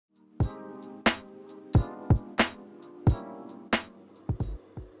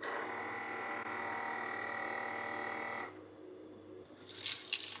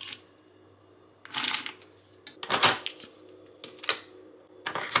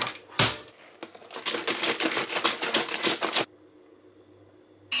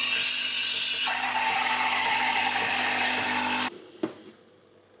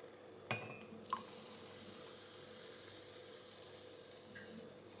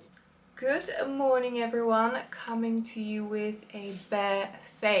Good morning everyone, coming to you with a bare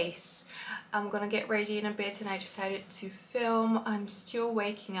face. I'm gonna get ready in a bit and I decided to film. I'm still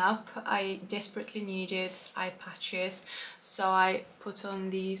waking up. I desperately needed eye patches, so I put on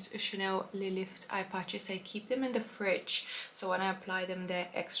these Chanel Lift eye patches. I keep them in the fridge, so when I apply them they're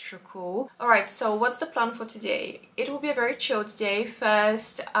extra cool. Alright, so what's the plan for today? It will be a very chilled day.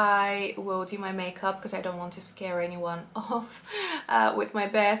 First I will do my makeup because I don't want to scare anyone off with my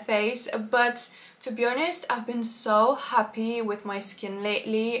bare face, but to be honest, I've been so happy with my skin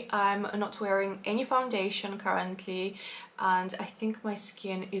lately. I'm not wearing any foundation currently and I think my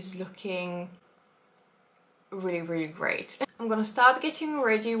skin is looking really great. I'm gonna start getting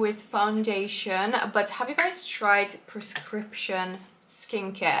ready with foundation, but have you guys tried prescription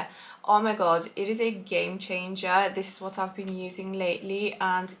skincare? Oh my god, it is a game changer. This is what I've been using lately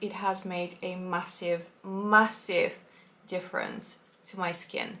and it has made a massive difference to my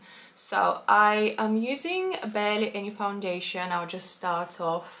skin. So I am using barely any foundation. I'll just start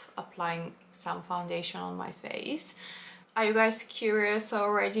off applying some foundation on my face. Are you guys curious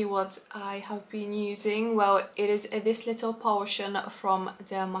already what I have been using? Well, it is this little potion from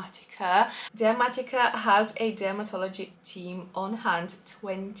Dermatica. Dermatica has a dermatology team on hand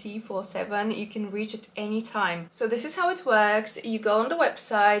 24/7. You can reach at any time. So this is how it works. You go on the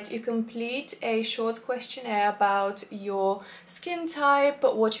website, you complete a short questionnaire about your skin type,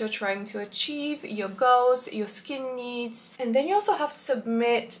 what you're trying to achieve, your goals, your skin needs, and then you also have to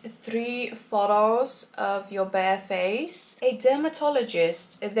submit 3 photos of your bare face. A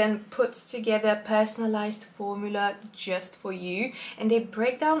dermatologist then puts together a personalized formula just for you, and they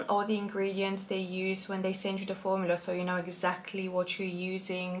break down all the ingredients they use when they send you the formula, so you know exactly what you're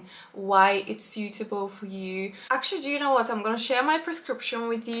using, why it's suitable for you. Actually, do you know what? I'm gonna share my prescription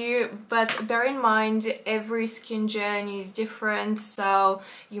with you, but bear in mind every skin journey is different, so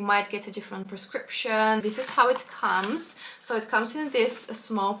you might get a different prescription. This is how it comes. So it comes in this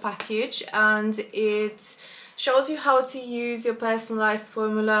small package and it shows you how to use your personalized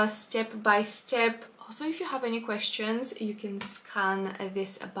formula step by step. Also, if you have any questions, you can scan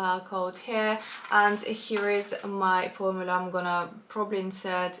this barcode here, and here is my formula. I'm gonna probably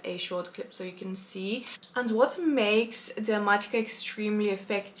insert a short clip so you can see. And what makes Dermatica extremely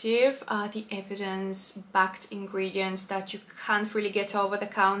effective are the evidence-backed ingredients that you can't really get over the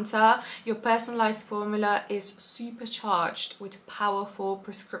counter. Your personalized formula is supercharged with powerful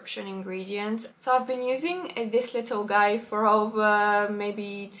prescription ingredients. So I've been using this little guy for over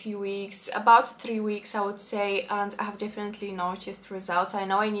maybe 2 weeks, about 3 weeks I would say, and I have definitely noticed results. I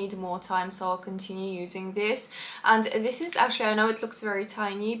know I need more time, so I'll continue using this. And this is actually, I know it looks very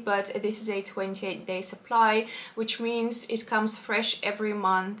tiny, but this is a 28-day supply, which means it comes fresh every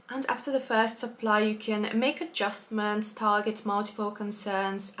month. And after the first supply you can make adjustments, target multiple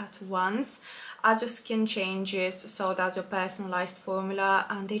concerns at once as your skin changes. So that's your personalized formula,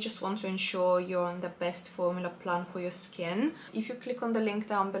 and they just want to ensure you're on the best formula plan for your skin. If you click on the link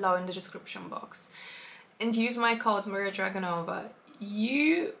down below in the description box and use my code Maria Dragonova,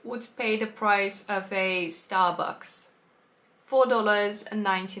 you would pay the price of a Starbucks,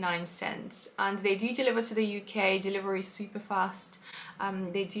 $4.99, and they do deliver to the UK. Delivery is super fast.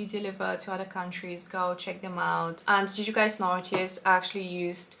 They do deliver to other countries. Go check them out. And did you guys notice I actually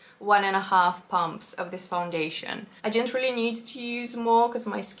used 1.5 pumps of this foundation? I didn't really need to use more because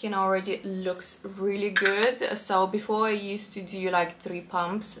my skin already looks really good. So before I used to do like 3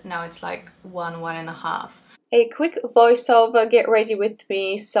 pumps, now it's like 1.5. A quick voiceover, get ready with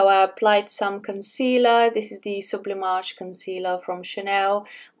me. So I applied some concealer. This is the Sublimage concealer from Chanel.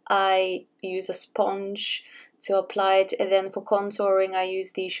 I use a sponge to apply it, and then for contouring I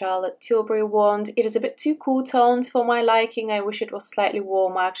use the Charlotte Tilbury wand. It is a bit too cool toned for my liking. I wish it was slightly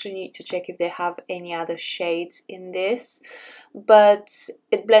warm. I actually need to check if they have any other shades in this, but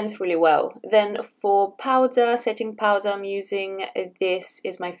it blends really well. Then for powder, setting powder, I'm using, this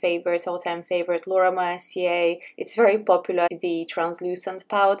is my favorite, all-time favorite, Laura Mercier. It's very popular, the translucent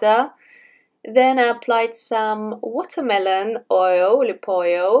powder. Then I applied some watermelon oil, lip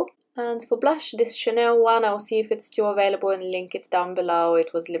oil. And for blush, this Chanel one, I'll see if it's still available and link it down below.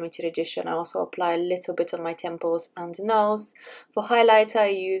 It was limited edition. I also apply a little bit on my temples and nose. For highlighter, I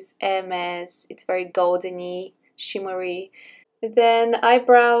use Hermes. It's very goldeny, shimmery. Then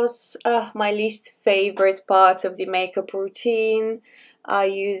eyebrows, my least favorite part of the makeup routine. I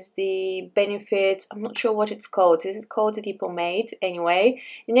use the Benefit, I'm not sure what it's called. Is it called the pomade? Anyway,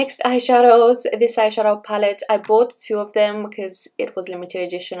 next eyeshadows, this eyeshadow palette. I bought two of them because it was limited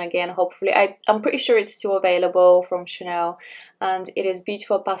edition again. Hopefully, I'm pretty sure it's still available from Chanel, and it is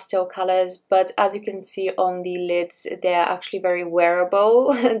beautiful pastel colors. But as you can see on the lids, they're actually very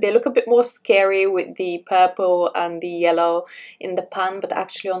wearable. They look a bit more scary with the purple and the yellow in the pan, but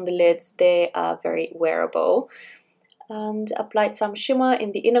actually on the lids they are very wearable. And applied some shimmer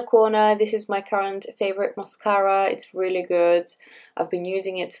in the inner corner. This is my current favorite mascara. It's really good. I've been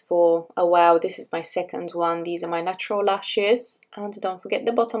using it for a while. This is my second one. These are my natural lashes, and don't forget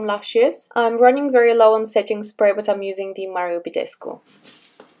the bottom lashes. I'm running very low on setting spray, but I'm using the Mario Badescu.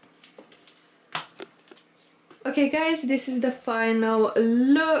 Okay guys, this is the final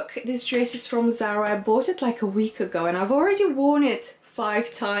look. This dress is from Zara. I bought it like a week ago and I've already worn it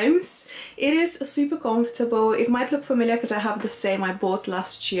 5 times. It is super comfortable. It might look familiar because I have the same I bought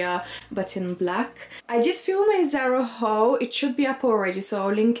last year but in black. I did film a Zara haul. It should be up already, so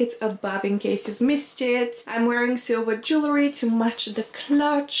I'll link it above in case you've missed it. I'm wearing silver jewelry to match the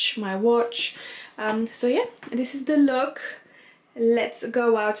clutch, my watch. So yeah, this is the look. Let's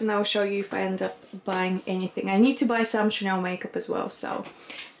go out and I'll show you if I end up buying anything. I need to buy some Chanel makeup as well, so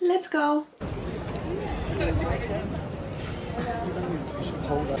let's go.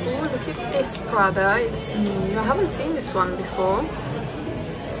 Oh, look at this Prada. It's new. I haven't seen this one before.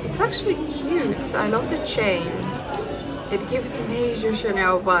 It's actually cute. I love the chain. It gives major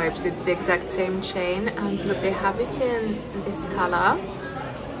Chanel vibes. It's the exact same chain, and look, they have it in this color.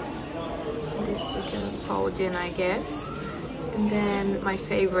 This you can fold in, I guess. And then my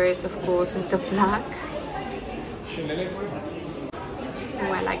favorite, of course, is the black.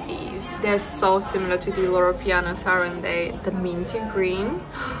 Oh, I like these. They're so similar to the Loro Pianos, aren't they? The minty green.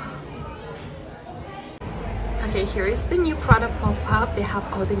 Okay, here is the new Prada pop-up. They have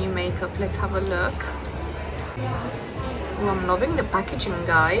all the new makeup. Let's have a look. Oh, I'm loving the packaging,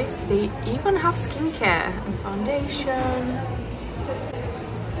 guys. They even have skincare and foundation.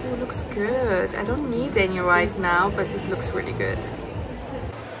 Looks good. I don't need any right now, but it looks really good.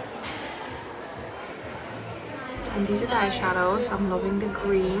 And these are the eyeshadows. I'm loving the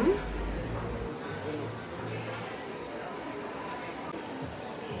green.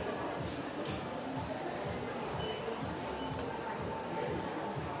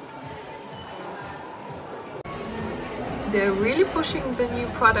 They're really pushing the new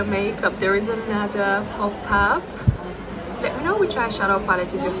Prada makeup. There is another pop-up. Let me know which eyeshadow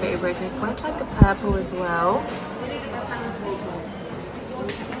palette is your favorite. I quite like the purple as well.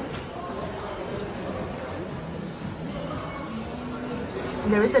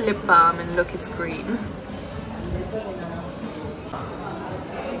 There is a lip balm and look, it's green.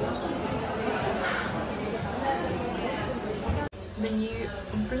 The new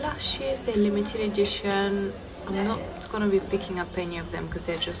blushes, they're limited edition. I'm not gonna be picking up any of them because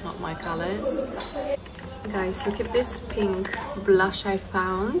they're just not my colors. Guys, look at this pink blush I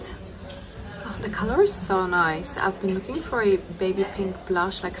found. Oh, the color is so nice. I've been looking for a baby pink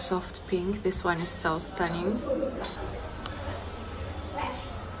blush, like soft pink. This one is so stunning.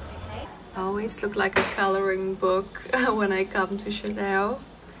 I always look like a coloring book when I come to Chanel.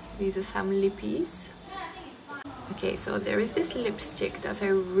 These are some lippies. Okay, so there is this lipstick that I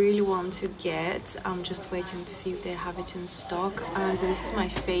really want to get. I'm just waiting to see if they have it in stock. And this is my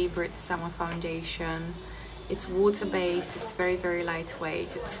favorite summer foundation. It's water-based, it's very, very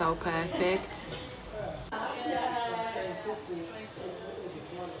lightweight. It's so perfect.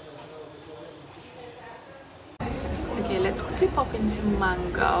 Okay, let's quickly pop into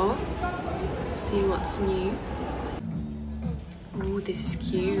Mango. See what's new. Oh, this is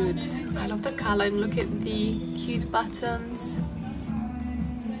cute. I love the color and look at the cute buttons.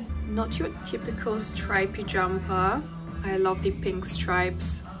 Not your typical stripy jumper. I love the pink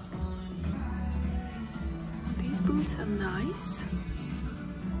stripes. These boots are nice.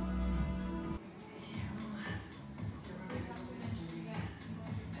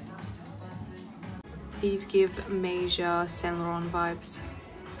 These give major Saint Laurent vibes.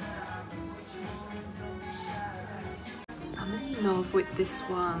 I'm in love with this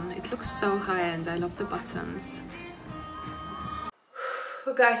one. It looks so high-end. I love the buttons.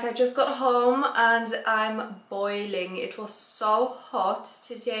 Guys, I just got home and I'm boiling. It was so hot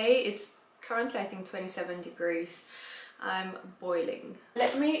today. It's currently, I think, 27 degrees. I'm boiling.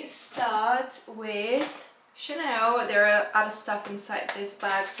 Let me start with Chanel. There are other stuff inside this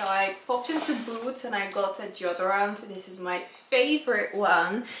bag, so I popped into Boots and I got a deodorant. This is my favorite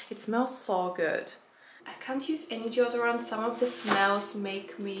one. It smells so good. I can't use any deodorant. Some of the smells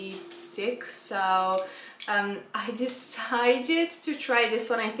make me sick, so I decided to try this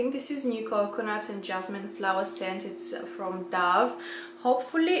one. I think this is new coconut and jasmine flower scent. It's from Dove.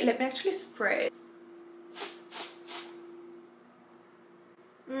 Hopefully, let me actually spray it.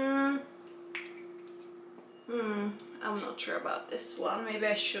 I'm not sure about this one. Maybe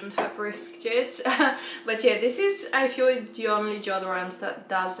I shouldn't have risked it. But yeah, this is, I feel, the only deodorant that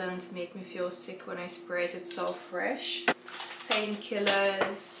doesn't make me feel sick when I spray it. It's so fresh.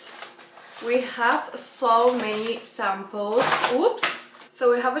 Painkillers. We have so many samples. Oops.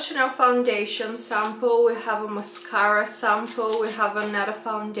 So we have a Chanel foundation sample, we have a mascara sample, we have another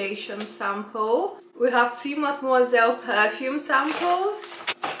foundation sample. We have 2 Mademoiselle perfume samples.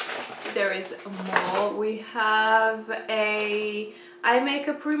 There is more. We have a eye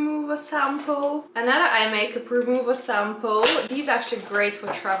makeup remover sample, another eye makeup remover sample. These are actually great for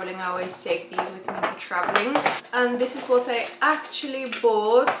traveling. I always take these with me for traveling. And this is what I actually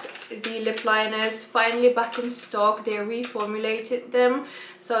bought. The lip liners finally back in stock. They reformulated them,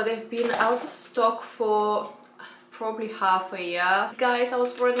 so they've been out of stock for probably half a year. Guys, I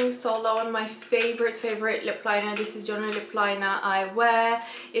was running so low on my favorite lip liner. This is the only lip liner I wear.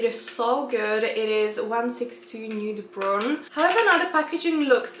 It is so good. It is 162 Nude Brun. However, now the packaging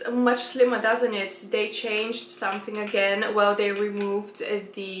looks much slimmer, doesn't it? They changed something again. Well, they removed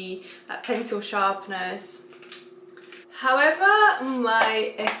the pencil sharpeners. However,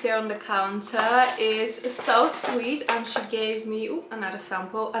 my essay on the counter is so sweet, and she gave me another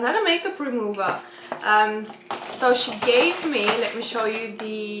sample, another makeup remover. So she gave me, let me show you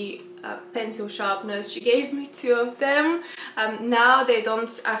the pencil sharpeners. She gave me 2 of them. Now they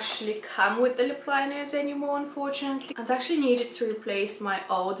don't actually come with the lip liners anymore, unfortunately. I actually needed to replace my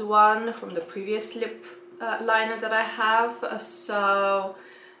old one from the previous lip liner that I have. So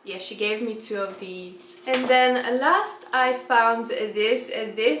yeah, she gave me 2 of these. And then last I found this.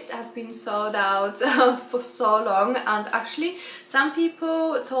 This has been sold out for so long, and actually some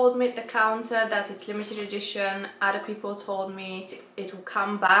people told me at the counter that it's limited edition. Other people told me it will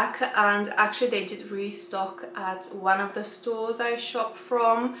come back, and actually they did restock at one of the stores I shop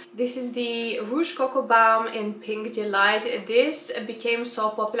from. This is the Rouge Coco Balm in Pink Delight. This became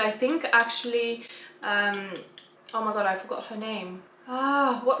so popular. I think actually oh my god, I forgot her name.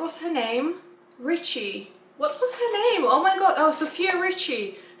 What was her name? Richie. What was her name? Oh my god. Oh, Sophia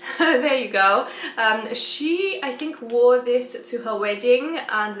Richie. There you go. She, I think, wore this to her wedding,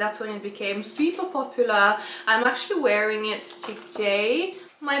 and that's when it became super popular. I'm actually wearing it today.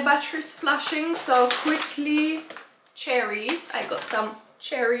 My battery's flashing, so quickly. Cherries. I got some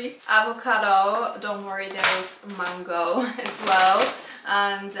cherries. Avocado. Don't worry, there is mango as well.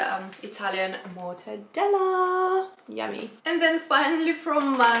 And Italian mortadella. Yummy. And then finally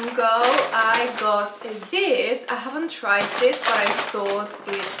from Mango I got this. I haven't tried this, but I thought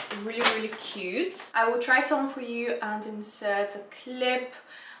it's really cute. I will try it on for you and insert a clip.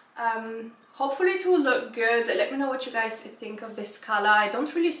 Hopefully it will look good. Let me know what you guys think of this color. I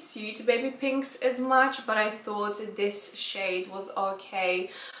don't really suit baby pinks as much, but I thought this shade was okay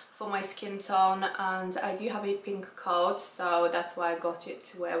for my skin tone, and I do have a pink coat, so that's why I got it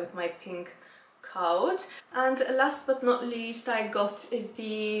to wear with my pink coat. And last but not least, I got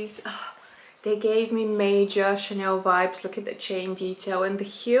these. They gave me major Chanel vibes. Look at the chain detail, and the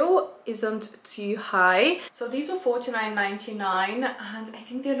heel isn't too high. So these were $49.99, and I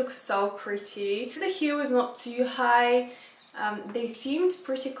think they look so pretty. The heel is not too high. They seemed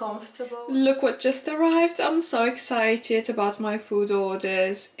pretty comfortable. Look what just arrived. I'm so excited about my food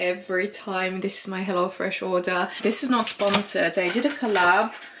orders every time. This is my HelloFresh order. This is not sponsored. I did a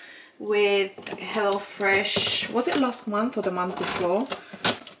collab with HelloFresh. Was it last month or the month before?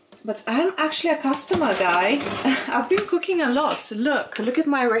 But I'm actually a customer, guys. I've been cooking a lot. Look at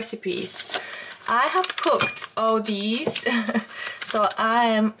my recipes. I have cooked all these. So I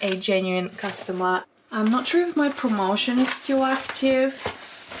am a genuine customer. I'm not sure if my promotion is still active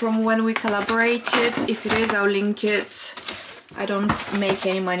from when we collaborated. If it is, I'll link it. I don't make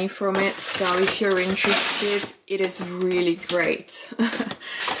any money from it, so if you're interested, it is really great.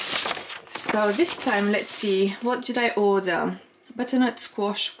 So this time, let's see, what did I order? Butternut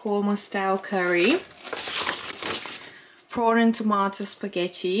squash korma style curry, prawn and tomato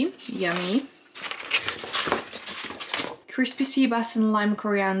spaghetti, yummy, crispy sea bass and lime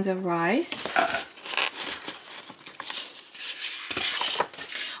coriander rice.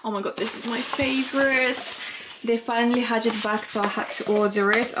 Oh my god, this is my favorite. They finally had it back, so I had to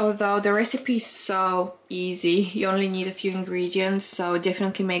order it, although the recipe is so easy. You only need a few ingredients, so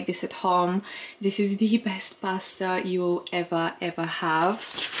definitely make this at home. This is the best pasta you'll ever have.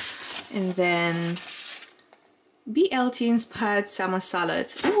 And then BLT inspired summer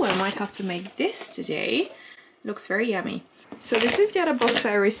salad. Oh, I might have to make this today. Looks very yummy. So this is the other box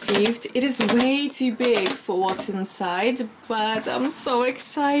I received. It is way too big for what's inside, but I'm so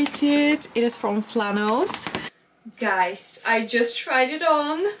excited. It is from Flannels. Guys, I just tried it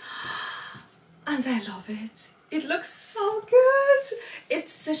on and I love it. It looks so good.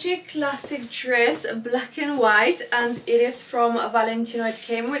 It's such a classic dress, black and white, and it is from Valentino. It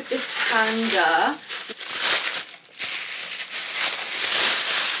came with this hanger.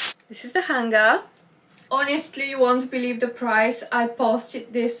 This is the hanger. Honestly, you won't believe the price. I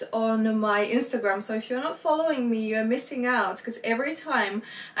posted this on my Instagram, so if you're not following me, you're missing out, because every time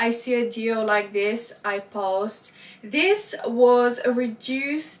I see a deal like this, I post. This was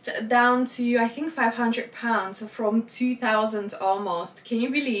reduced down to, I think, £500 from 2,000 almost. Can you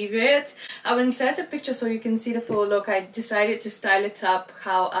believe it? I will insert a picture so you can see the full look. I decided to style it up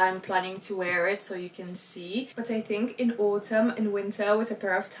how I'm planning to wear it so you can see. But I think in autumn and winter with a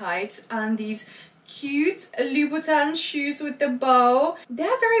pair of tights and these cute Louboutin shoes with the bow.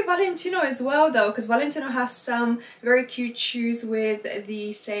 They're very Valentino as well though, because Valentino has some very cute shoes with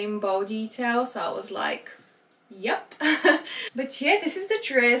the same bow detail, so I was like, yep. But yeah, this is the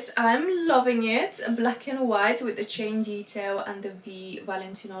dress. I'm loving it. Black and white with the chain detail and the V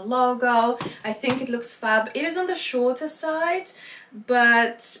Valentino logo. I think it looks fab. It is on the shorter side,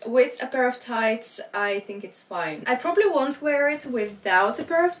 but with a pair of tights I think it's fine. I probably won't wear it without a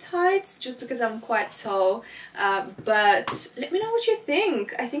pair of tights just because I'm quite tall, but let me know what you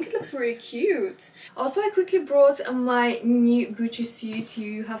think. I think it looks really cute. Also, I quickly brought my new Gucci suit.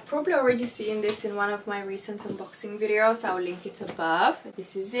 You have probably already seen this in one of my recent unboxing videos. I'll link it above.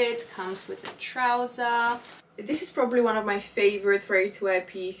 This is it. Comes with a trouser. This is probably one of my favorite ready-to-wear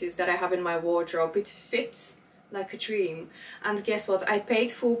pieces that I have in my wardrobe. It fits like a dream, and guess what, I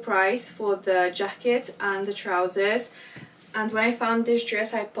paid full price for the jacket and the trousers, and when I found this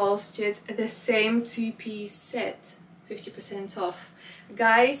dress I posted the same two-piece set, 50% off.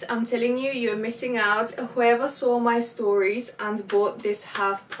 Guys, I'm telling you, you're missing out. Whoever saw my stories and bought this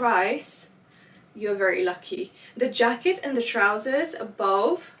half price, you're very lucky. The jacket and the trousers are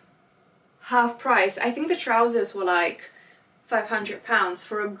both half price. I think the trousers were like £500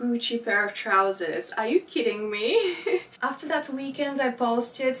 for a Gucci pair of trousers. Are you kidding me? After that weekend I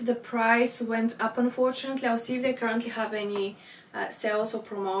posted, the price went up unfortunately. I'll see if they currently have any sales or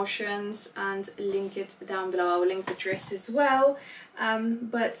promotions and link it down below. I'll link the dress as well.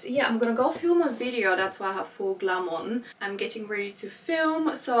 But yeah, I'm gonna go film a video. That's why I have full glam on. I'm getting ready to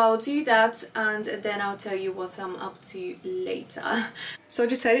film, so I'll do that and then I'll tell you what I'm up to later. So I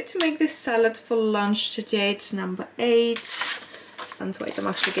decided to make this salad for lunch today. It's number 8. And wait, I'm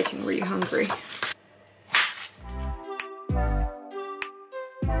actually getting really hungry.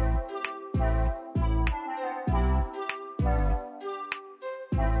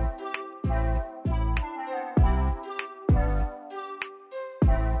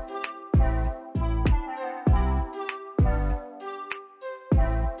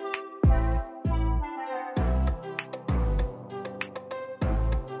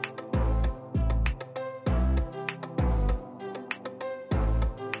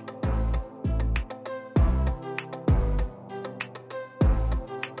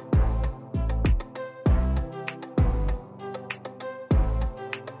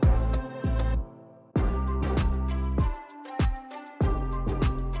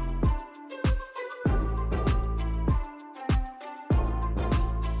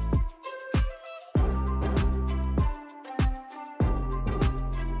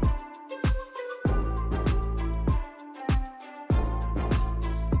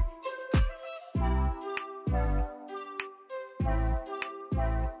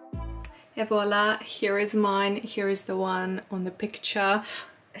 Et voila, here is mine. Here is the one on the picture.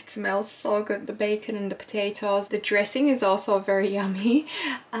 It smells so good, the bacon and the potatoes. The dressing is also very yummy.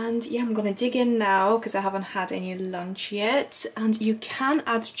 And yeah, I'm gonna dig in now because I haven't had any lunch yet. And you can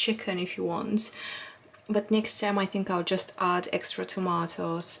add chicken if you want, but next time I think I'll just add extra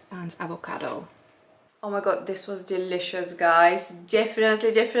tomatoes and avocado. Oh my god, this was delicious, guys.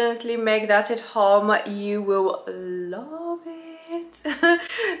 Definitely make that at home. You will love it.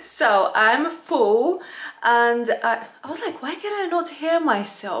 So I'm full and I was like, why can I not hear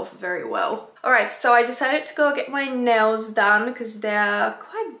myself very well? Alright, so I decided to go get my nails done because they're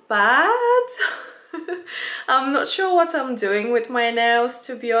quite bad. I'm not sure what I'm doing with my nails,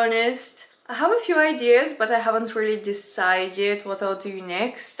 to be honest. I have a few ideas, but I haven't really decided what I'll do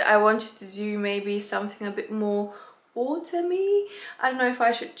next. I wanted to do maybe something a bit more autumny. I don't know if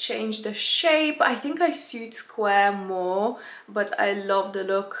I should change the shape. I think I suit square more, but I love the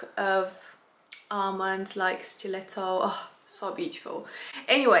look of almond like stiletto. Oh, so beautiful.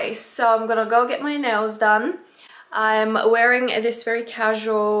 Anyway, so I'm gonna go get my nails done. I'm wearing this very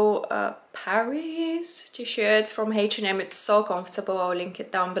casual Paris t-shirt from H&M. It's so comfortable. I'll link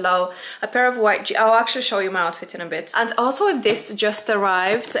it down below. A pair of white I'll actually show you my outfit in a bit. And also this just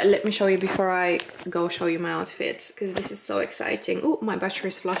arrived. Let me show you before I go show you my outfit, because this is so exciting. Oh, my battery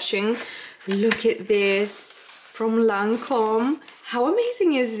is flashing. Look at this from Lancome. How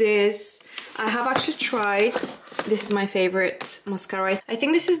amazing is this? I have actually tried. This is my favorite mascara. I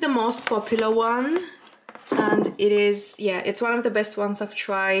think this is the most popular one. And it is, yeah, it's one of the best ones I've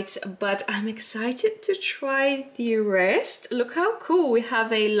tried, but I'm excited to try the rest. Look how cool. We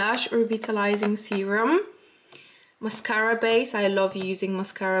have a lash revitalizing serum, mascara base. I love using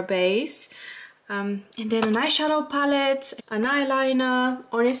mascara base. And then an eyeshadow palette, an eyeliner.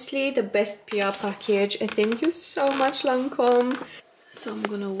 Honestly, the best PR package. Thank you so much, Lancome. So I'm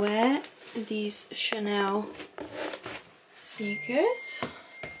gonna wear these Chanel sneakers.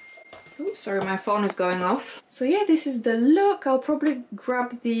 Ooh, sorry, my phone is going off. So yeah, this is the look. I'll probably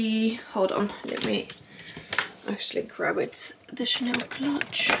grab the... Hold on, let me actually grab it. The Chanel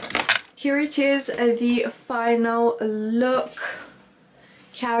clutch. Here it is, the final look.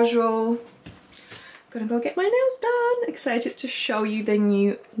 Casual. Gonna go get my nails done. Excited to show you the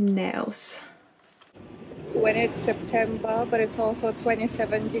new nails. When it's September, but it's also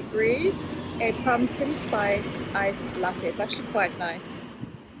 27 degrees, a pumpkin spiced iced latte. It's actually quite nice.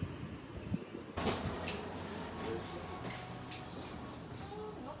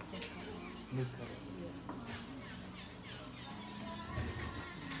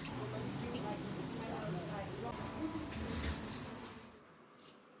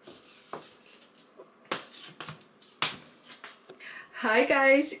 Hi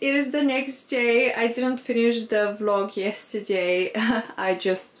guys, it is the next day. I didn't finish the vlog yesterday. I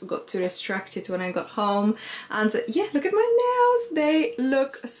just got too distracted when I got home. And yeah, look at my nails. They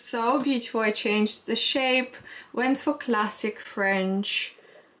look so beautiful. I changed the shape, went for classic French.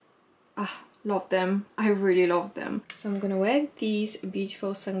 Ah, love them. I really love them. So I'm gonna wear these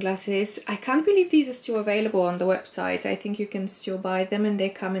beautiful sunglasses. I can't believe these are still available on the website. I think you can still buy them, and they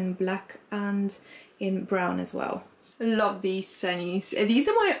come in black and in brown as well. Love these sunnies. These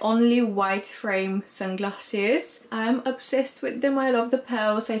are my only white frame sunglasses. I'm obsessed with them. I love the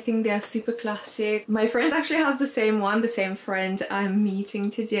pearls. I think they are super classic. My friend actually has the same one, the same friend I'm meeting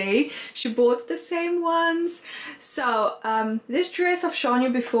today. She bought the same ones. So this dress I've shown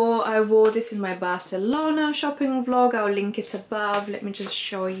you before. I wore this in my Barcelona shopping vlog. I'll link it above. Let me just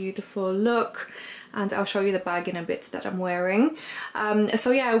show you the full look. And I'll show you the bag in a bit that I'm wearing.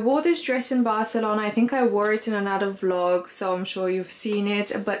 So yeah, I wore this dress in Barcelona. I think I wore it in another vlog, so I'm sure you've seen it.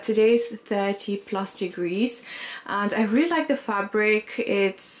 But today is 30+ degrees, and I really like the fabric.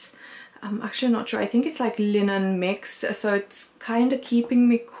 It's I'm actually not sure. I think it's like linen mix, so it's kind of keeping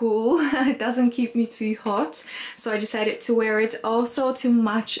me cool. It doesn't keep me too hot, so I decided to wear it also to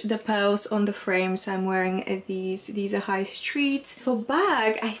match the pearls on the frames. I'm wearing these. These are High Street. For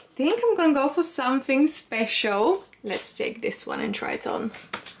bag, I think I'm gonna go for something special. Let's take this one and try it on.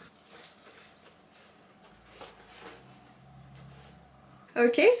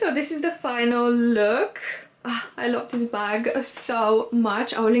 Okay, so this is the final look. I love this bag so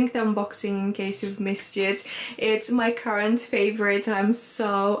much. I'll link the unboxing in case you've missed it. It's my current favorite. I'm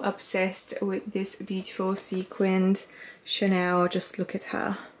so obsessed with this beautiful sequined Chanel. Just look at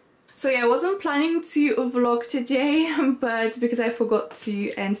her. So yeah, I wasn't planning to vlog today, but because I forgot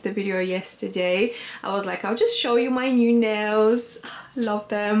to end the video yesterday, I was like, I'll just show you my new nails. Love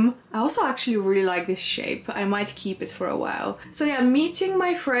them. I also actually really like this shape. I might keep it for a while. So yeah, meeting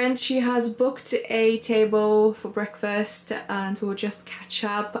my friend. She has booked a table for breakfast and we'll just catch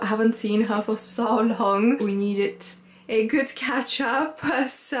up. I haven't seen her for so long. We needed a good catch up,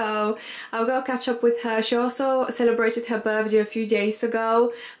 so I'll go catch up with her. She also celebrated her birthday a few days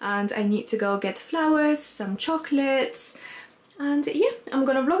ago, and I need to go get flowers, some chocolates, and yeah, I'm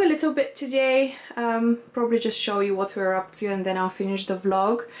gonna vlog a little bit today. Probably just show you what we're up to, and then I'll finish the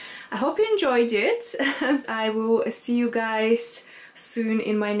vlog. I hope you enjoyed it. I will see you guys soon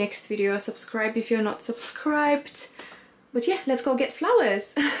in my next video. Subscribe if you're not subscribed. But yeah, let's go get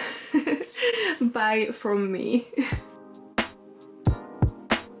flowers. Bye from me.